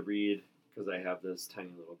wanted to read, because I have this tiny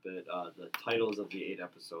little bit, the titles of the 8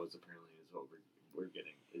 episodes apparently is what we're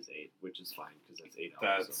getting, is 8, which is fine, because that's 8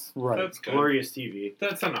 hours. That's Right. That's good. Glorious TV.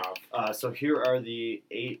 That's enough. So here are the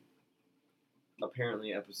 8,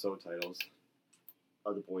 apparently, episode titles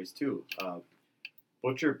of The Boys 2.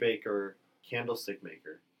 Butcher Baker, Candlestick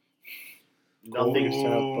Maker. Nothing...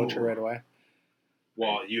 Set up Butcher right away.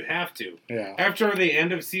 Well, you have to. Yeah. After the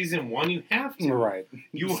end of season 1, you have to. Right.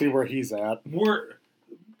 You See where he's at.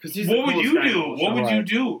 Because What would you do? What would you Right.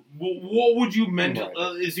 do? What would you mental?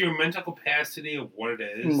 Right. Is your mental capacity of what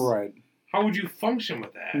it is? Right. How would you function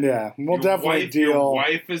with that? Yeah. We'll Your definitely wife, Your deal.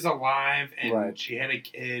 wife is alive, and Right. she had a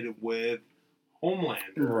kid with Homelander,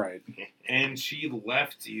 Right. and she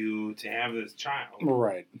left you to have this child.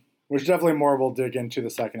 Right. Which definitely more we'll dig into the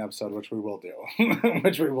second episode, which we will do.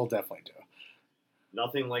 Which we will definitely do.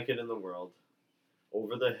 Nothing like it in the world.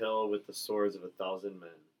 Over the hill with the swords of 1,000 men.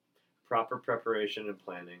 Proper preparation and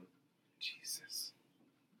planning. Jesus.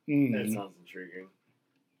 That sounds intriguing.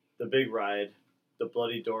 The big ride. The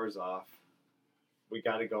bloody doors off. We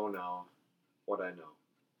gotta go now. What I know.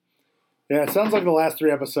 Yeah, it sounds like the last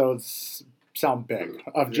 3 episodes sound big.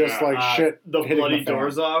 Of just shit The hitting bloody the fan.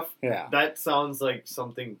 doors off. Yeah. That sounds like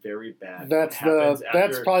something very bad. That's happens that's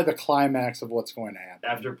after- probably the climax of what's going to happen.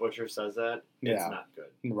 After Butcher says that, it's Yeah. not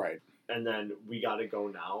good. Right. And then we gotta go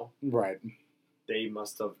now. Right. They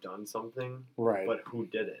must have done something. Right. But who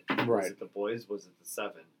did it? Right. Was it the boys? Was it the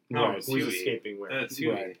 7? No, Right. it's Who's Huey. escaping where? That's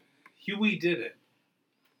Huey. Right. Huey did it.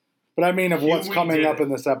 But I mean, of what's Huey coming did up it. in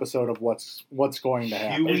this episode of what's going to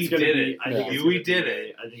happen. Huey It's gonna did be- it. I think it's Huey gonna did be-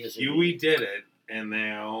 it. I think it's gonna Huey be- did it, and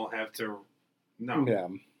they all have to. No, Yeah.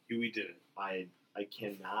 Huey did it. I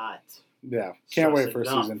cannot. Yeah. Can't wait for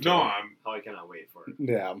enough. season 2. No, How I cannot wait for it.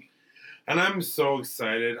 Yeah. and I'm so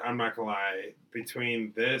excited. I'm not gonna lie.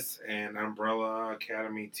 Between this and Umbrella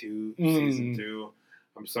Academy 2 season 2,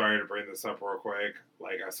 I'm sorry to bring this up real quick.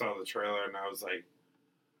 Like I saw the trailer and I was like,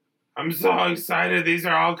 I'm so excited. These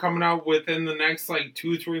are all coming out within the next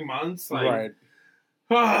 2-3 months. Right.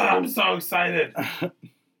 I'm so excited.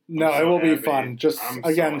 No, I'm so it will be happy. fun. Just I'm so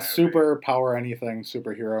again, happy. super power anything,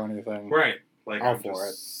 superhero anything. Right. Like All I'm for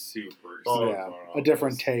just super Oh, excited. Yeah, about all a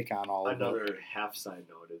different this. take on all of it. Another half side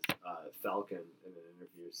note is Falcon in an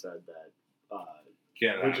interview said that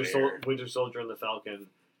Get out of here. Winter Soldier and the Falcon.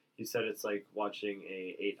 He said it's like watching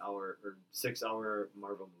a 8-hour or 6-hour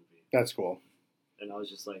Marvel movie, That's cool. and I was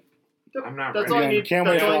just like, I'm not that's ready. all I Again, need. can't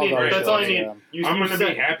That's wait all for I all need. those That's all I shows, need. yeah. I'm gonna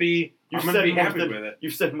be happy. I'm gonna be happy with it.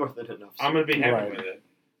 You've said more than enough. I'm gonna be happy Right. with it.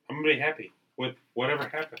 I'm gonna be happy with whatever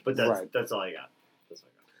happens. But that's Right. that's all I got. That's all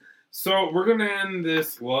I got. So we're gonna end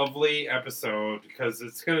this lovely episode because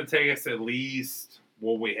it's gonna take us at least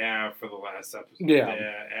what we have for the last episode. Yeah.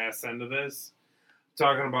 The ass end of this.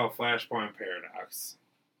 Talking about Flashpoint Paradox.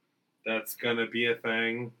 That's gonna be a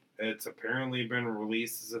thing. It's apparently been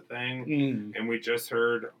released as a thing. And we just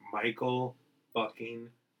heard Michael fucking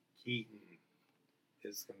Keaton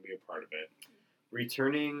is going to be a part of it.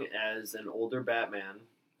 Returning as an older Batman.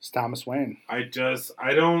 It's Thomas Wayne. I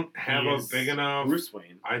don't have a He's big enough. Bruce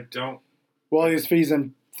Wayne. I don't. Well, if he's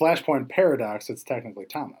in Flashpoint Paradox, it's technically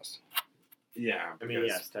Thomas. Yeah. I mean,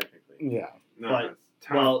 because- yes, technically. Yeah. No, but- it's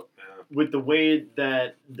Tom, well, yeah. With the way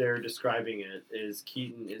that they're describing it, is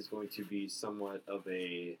Keaton is going to be somewhat of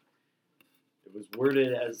a. It was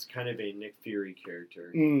worded as kind of a Nick Fury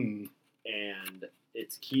character, Mm. and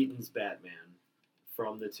it's Keaton's Batman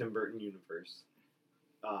from the Tim Burton universe.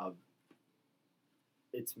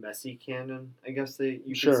 It's messy canon, I guess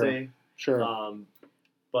you Sure. could say. Sure.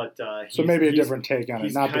 But So maybe a different take on it,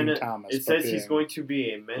 he's not being kinda- Thomas. It but says he's being- going to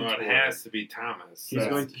be a mentor. No, it has to be Thomas. He's That's-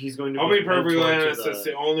 going to. I'll be be a perfectly mentor to honest. That's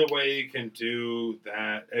the only way you can do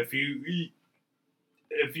that. If you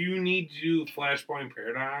need to do Flashpoint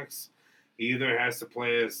Paradox, he either has to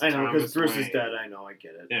play as I know because Thomas Bruce is Wayne. dead. I know, I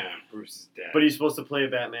get it. Yeah, Bruce is dead. But he's supposed to play a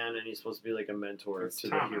Batman, and he's supposed to be like a mentor It's to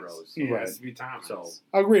Thomas. the heroes. He Right. has to be Thomas. So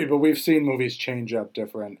Agreed, but we've seen movies change up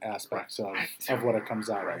different aspects of what it comes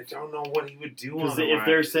out I of. don't know what he would do. because Otherwise. if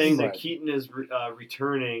they're saying that Right. Keaton is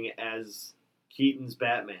returning as Keaton's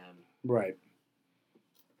Batman, Right.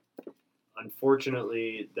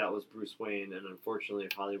 unfortunately that was Bruce Wayne, and unfortunately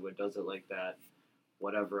if Hollywood does it like that,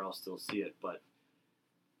 whatever, I'll still see it. But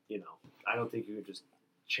I don't think you could just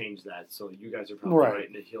change that. So you guys are probably Right. right,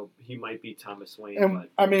 and he might be Thomas Wayne, And but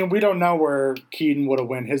I mean, we don't know where Keaton would have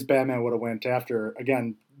went. His Batman would have went after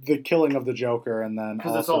again the killing of the Joker, and then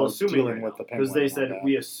because it's also all assuming dealing right with the because Penguin. they and all said that.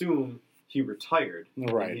 we assume he retired.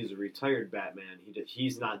 Right. And he's a retired Batman.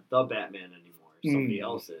 He's not the Batman anymore. Somebody Mm.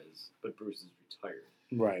 else is, but Bruce is retired.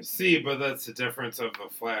 Right. See, but that's the difference of the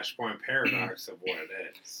Flashpoint Paradox of what it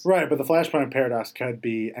is. Right, but the Flashpoint Paradox could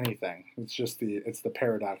be anything. It's just the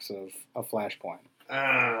paradox of Flashpoint.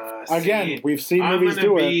 Again, See, we've seen I'm movies gonna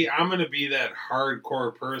do be, it. I'm gonna be that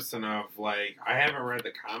hardcore person of I haven't read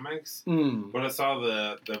the comics, Mm. but I saw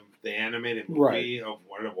the animated movie Right. of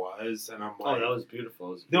what it was, and I'm Oh, like, that was beautiful.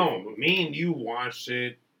 It was a no, beautiful movie. me and you watched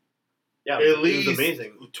it Yeah, at it least was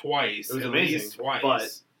amazing. twice. It was at amazing. least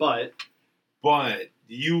twice. But But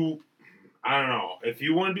you, I don't know. If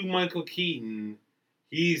you want to do Michael Keaton,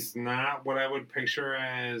 he's not what I would picture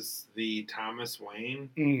as the Thomas Wayne.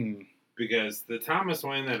 Mm. Because the Thomas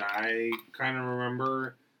Wayne that I kind of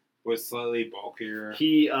remember was slightly bulkier.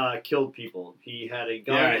 He killed people. He had a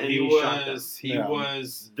gun and he shot them. was. He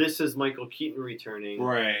was. This is Michael Keaton returning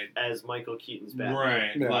Right. as Michael Keaton's Batman.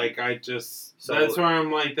 Right. Yeah. Like, I just... So- that's where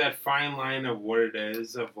I'm like, that fine line of what it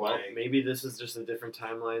is, of Well, like... maybe this is just a different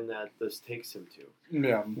timeline that this takes him to.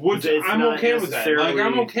 Yeah. Which It's I'm not okay with that. Like,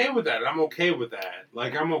 I'm necessarily- okay with that. I'm okay with that.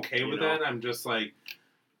 Like, I'm okay You with know? that. I'm just like...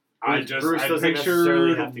 Bruce doesn't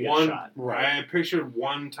necessarily have to get one... shot. Right. I pictured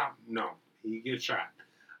one... No, he gets shot.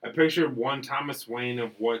 I pictured one Thomas Wayne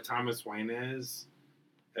of what Thomas Wayne is.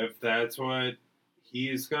 If that's what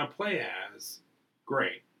he's going to play as,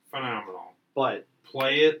 great. Phenomenal. But,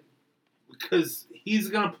 Play it because he's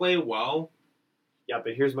going to play well. yeah,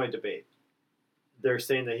 but here's my debate. They're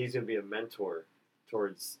saying that he's going to be a mentor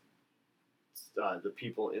towards the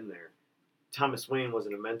people in there. Thomas Wayne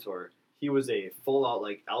wasn't a mentor. He was a full-out,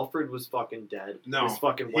 like, Alfred was fucking dead. No, his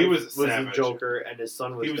fucking he wife was a the savage. Joker, and his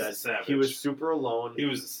son was He was dead. a savage. He was super alone. He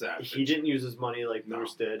was a savage. He didn't use his money like No,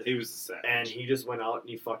 Bruce did. He was a savage. And he just went out and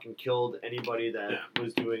he fucking killed anybody that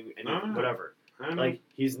was doing anything, whatever. I know. Like,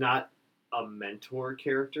 he's not a mentor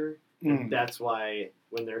character. Mm. And that's why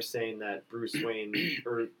when they're saying that Bruce Wayne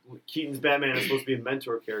or Keaton's Batman is supposed to be a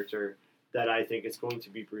mentor character, that I think it's going to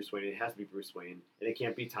be Bruce Wayne. It has to be Bruce Wayne, and it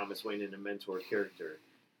can't be Thomas Wayne in a mentor character.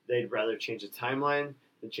 They'd rather change the timeline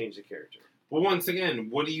than change the character. Well, once again,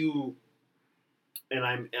 what do you...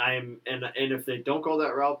 And and if they don't go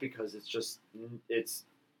that route because it's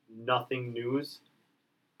nothing news,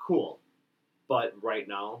 cool. But right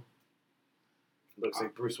now, looks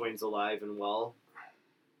like Bruce Wayne's alive and well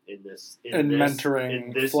in this mentoring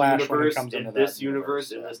in this Flash when it universe, comes in into this that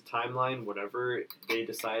universe, universe, in yeah. this timeline, whatever they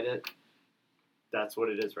decide it, that's what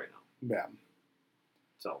it is right now. Yeah.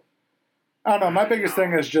 So, I don't know. My biggest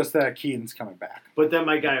thing is just that Keaton's coming back. but then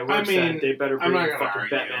my guy at work said they better I'm bring not gonna fucking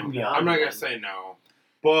argue. Batman Beyond. I'm not gonna in. say no.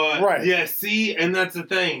 But, Right. yeah, see, and that's the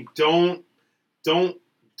thing. Don't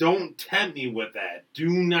tempt me with that. Do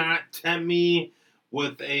not tempt me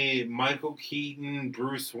with a Michael Keaton,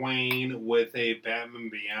 Bruce Wayne, with a Batman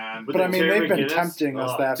Beyond. But I mean, Terry they've been McGinnis? tempting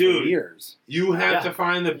us Oh, that dude. for years. You have to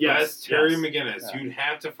find the Yes, best Terry yes. McGinnis. Yeah. You'd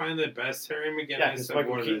have to find the best Terry Yeah, McGinnis because of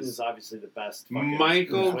Michael what it Keaton is. is obviously the best. fucking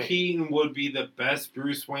Michael Bruce Wayne. Keaton would be the best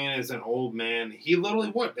Bruce Wayne as an old man. He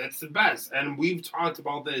literally would. That's the best. And we've talked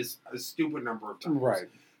about this a stupid number of times. Right.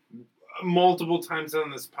 Multiple times on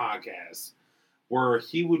this podcast. Where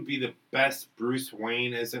he would be the best Bruce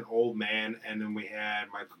Wayne as an old man, and then we had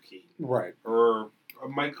Michael Keaton. Right. Or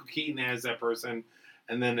Michael Keaton as that person,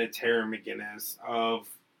 and then a Terry McGinnis of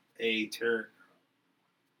a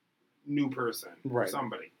new person. Right.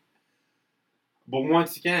 Somebody. But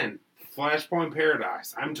once again, Flashpoint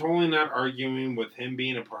Paradox. I'm totally not arguing with him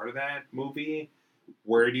being a part of that movie.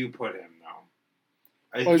 Where do you put him,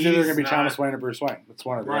 though? Well, he's either going to be not- Thomas Wayne or Bruce Wayne. That's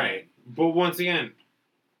one of them. Right. But once again,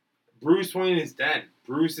 Bruce Wayne is dead.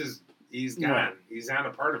 He's gone. Right. He's not a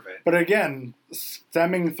part of it. But again,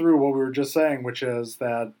 stemming through what we were just saying, which is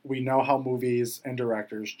that we know how movies and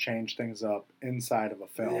directors change things up inside of a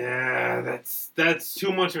film. Yeah, that's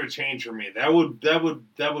too much of a change for me. That would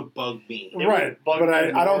bug me. It Right, would bug but me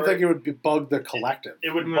I don't more- think it would bug the collective.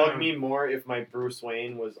 It would No. bug me more if my Bruce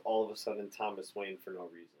Wayne was all of a sudden Thomas Wayne for no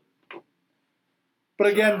reason. But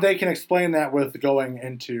again, they can explain that with going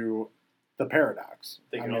into the paradox.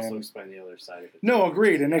 They I can mean, also explain the other side of it. No,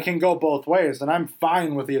 agreed, and it can go both ways, and I'm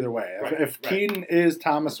fine with either way. Right, If right. Keaton is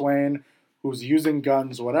Thomas Wayne, who's using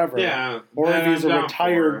guns, whatever, Yeah, or that if he's I'm a down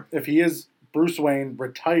retired, if he is Bruce Wayne,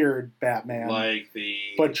 retired Batman, like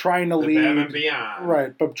but trying to the lead, Batman Beyond.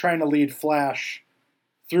 right, but trying to lead Flash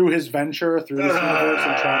through his venture through this universe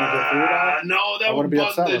and trying to get through it all. No, I that wouldn't would be bug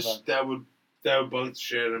upset with this. it. That would bug the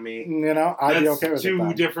shit out of me. You know, I'd be That's okay with it. two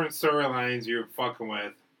then. different storylines you're fucking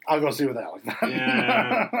with. I'll go see with Alec. Then.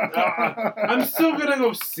 Yeah. I'm still gonna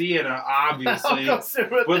go see it, obviously. I'll go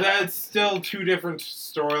sit with But that. that's still two different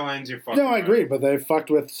storylines you're fucking No, I with. agree, but they fucked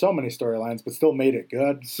with so many storylines, but still made it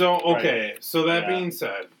good. So, okay. So that Yeah. being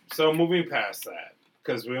said, so moving past that,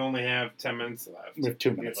 because we only have 10 minutes left. We have 2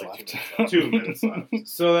 We have minutes like left. 2 minutes left.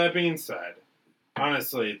 So that being said,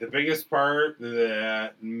 honestly, the biggest part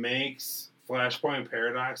that makes Flashpoint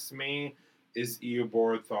Paradox to me is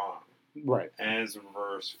Eobard Thawne Right, as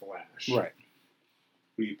Reverse Flash. right.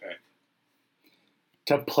 Who do you pick?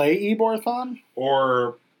 To play Eborthon?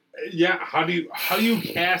 Or yeah, how do you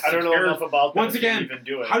cast? I don't a know character? enough about them Once to again, even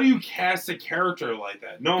do it. how do you cast a character like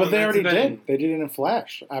that? No, But they that's the already thing. did. They did it in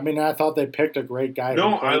Flash. I mean, I thought they picked a great guy.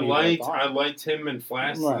 No, who I played liked Eborthon. him in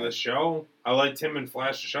Flash in Right. the show. I liked him in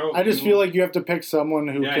Flash the show. I just feel like you have to pick someone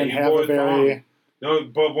who Yeah, can you have boy a very no,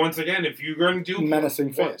 but once again, if you're going to do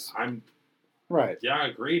menacing what- face. I'm right.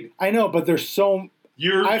 agreed. I know, but there's so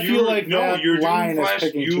I feel like that line is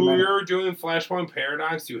picking too many. You're doing Flashpoint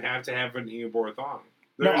Paradox. You have to have an Eobor Thawne.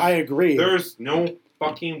 No, I agree. There's no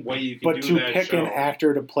fucking way you can do that. But to pick an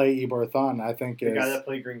actor to play Eobor Thawne, I think The is guy that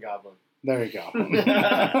played Green Goblin. there you go.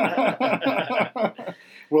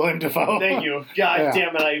 William Dafoe. Thank you. God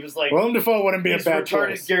damn it! I was like, William Dafoe wouldn't be a he's bad retarded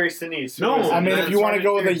choice. Gary Sinise. No, I mean, if you want to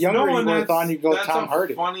go with a younger Eobor Thawne, you go Tom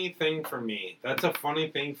Hardy. That's a funny thing for me. That's a funny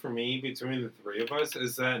thing for me between the three of us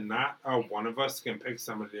is that not one of us can pick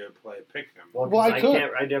somebody to pick him. Well, I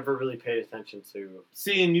could. I never really paid attention to.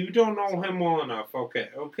 See, and you don't know him well enough. Okay,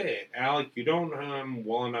 Alec, you don't know him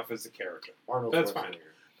well enough as a character. Arnold That's Schwarzenegger.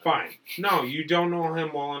 Fine. No, you don't know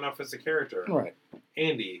him well enough as a character. Right.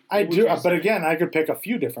 Andy. I what would do, you but say? again, I could pick a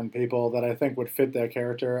few different people that I think would fit that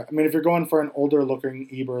character. I mean, if you're going for an older-looking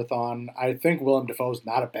Eobor Thawne, I think Willem Dafoe's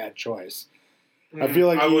not a bad choice. I feel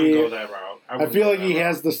like I wouldn't go that route. I feel like he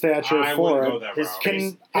has the stature I for wouldn't go it. that His route.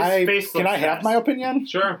 face- Can I looks have fast. my opinion?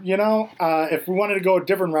 Sure. You know, if we wanted to go a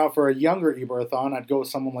different route for a younger Eobor Thawne, I'd go with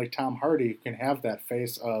someone like Tom Hardy who can have that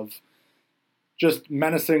face of just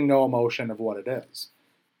menacing, no emotion of what it is.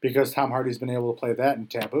 Because Tom Hardy's been able to play that in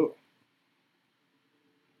Taboo.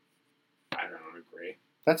 I don't agree.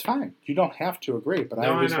 That's fine. You don't have to agree, but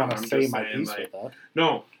No, I just I know. want to I'm say just my saying, piece like, with that.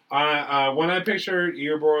 No, when I picture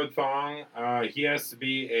Eobor Thawne, he has to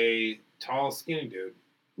be a tall, skinny dude.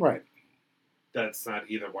 Right. That's not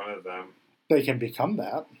either one of them. They can become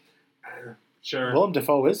that. Sure. Willem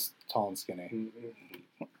Dafoe is tall and skinny.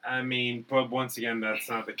 I mean, but once again, that's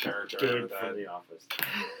not the character. Gabe that- from The Office.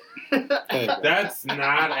 There you go. That's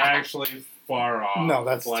not actually far off. No,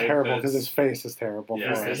 that's Like, terrible because that's- his face is terrible.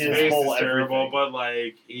 Yes, for his it. His face whole is terrible, everything. but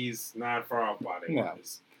like he's not far off body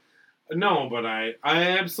wise. No, but I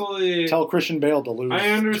absolutely Tell Christian Bale to lose. I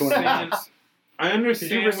 2.5 understand. pounds. I Could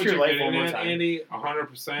understand you risk what your you're life one getting more at, time? Andy.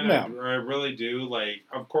 100%. Yeah. I really do. Like,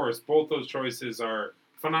 of course, both those choices are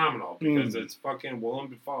phenomenal because it's fucking Willem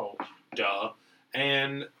Dafoe, duh,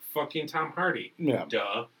 and fucking Tom Hardy, Yeah.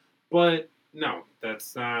 duh. But no,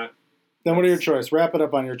 that's not. Then what are your choice? Wrap it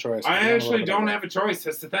up on your choice. I actually don't have a choice.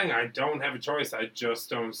 That's the thing. I don't have a choice. I just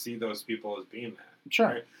don't see those people as being that. Sure.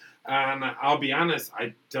 Right? And I'll be honest,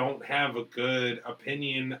 I don't have a good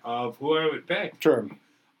opinion of who I would pick. Sure.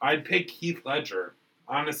 I'd pick Heath Ledger,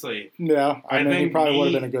 honestly. Yeah. I mean, he think probably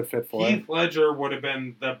would have been a good fit for it. Heath Ledger would have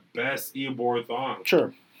been the best Eobor Thawne.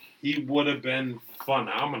 Sure. He would have been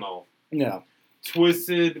phenomenal. Yeah.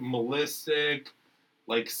 Twisted, malicic,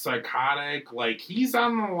 like psychotic. Like he's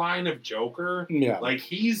on the line of Joker. Yeah. Like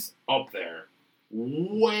he's up there.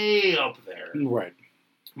 Way up there. Right.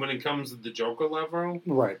 When it comes to the Joker level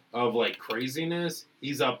Right. of like craziness,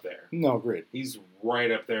 he's up there. No, agreed. He's right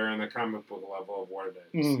up there in the comic book level of what it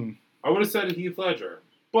is. Mm. I would have said Heath Ledger,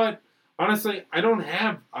 but honestly, I don't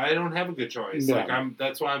have a good choice. Yeah. Like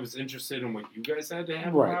that's why I was interested in what you guys had to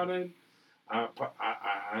have Right. about it. But I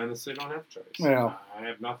honestly don't have a choice. Yeah. I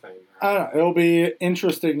have nothing. I don't know. It'll be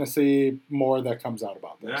interesting to see more that comes out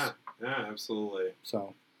about this. Yeah, absolutely.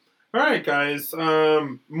 So, All right, guys.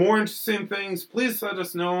 More interesting things. Please let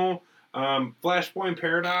us know. Flashpoint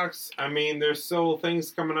Paradox. I mean, there's still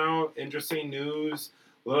things coming out. Interesting news.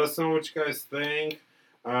 Let us know what you guys think.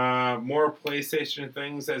 More PlayStation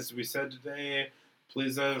things, as we said today.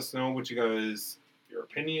 Please let us know what you guys, your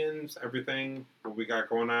opinions, everything, what we got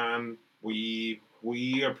going on. We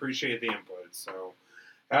appreciate the input. So,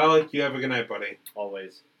 Alec, you have a good night, buddy.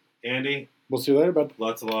 Always. Andy, we'll see you later, bud.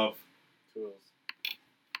 lots of love. Tools.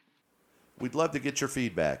 We'd love to get your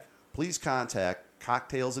feedback. Please contact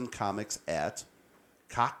Cocktails and Comics at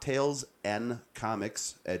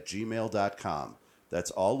cocktailsandcomics@gmail.com.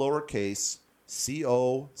 That's all lowercase,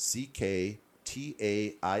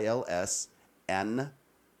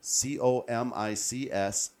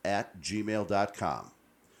 COCKTAILSNCOMICS@gmail.com.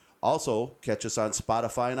 Also, catch us on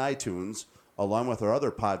Spotify and iTunes, along with our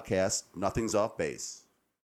other podcast, Nothing's Off Base.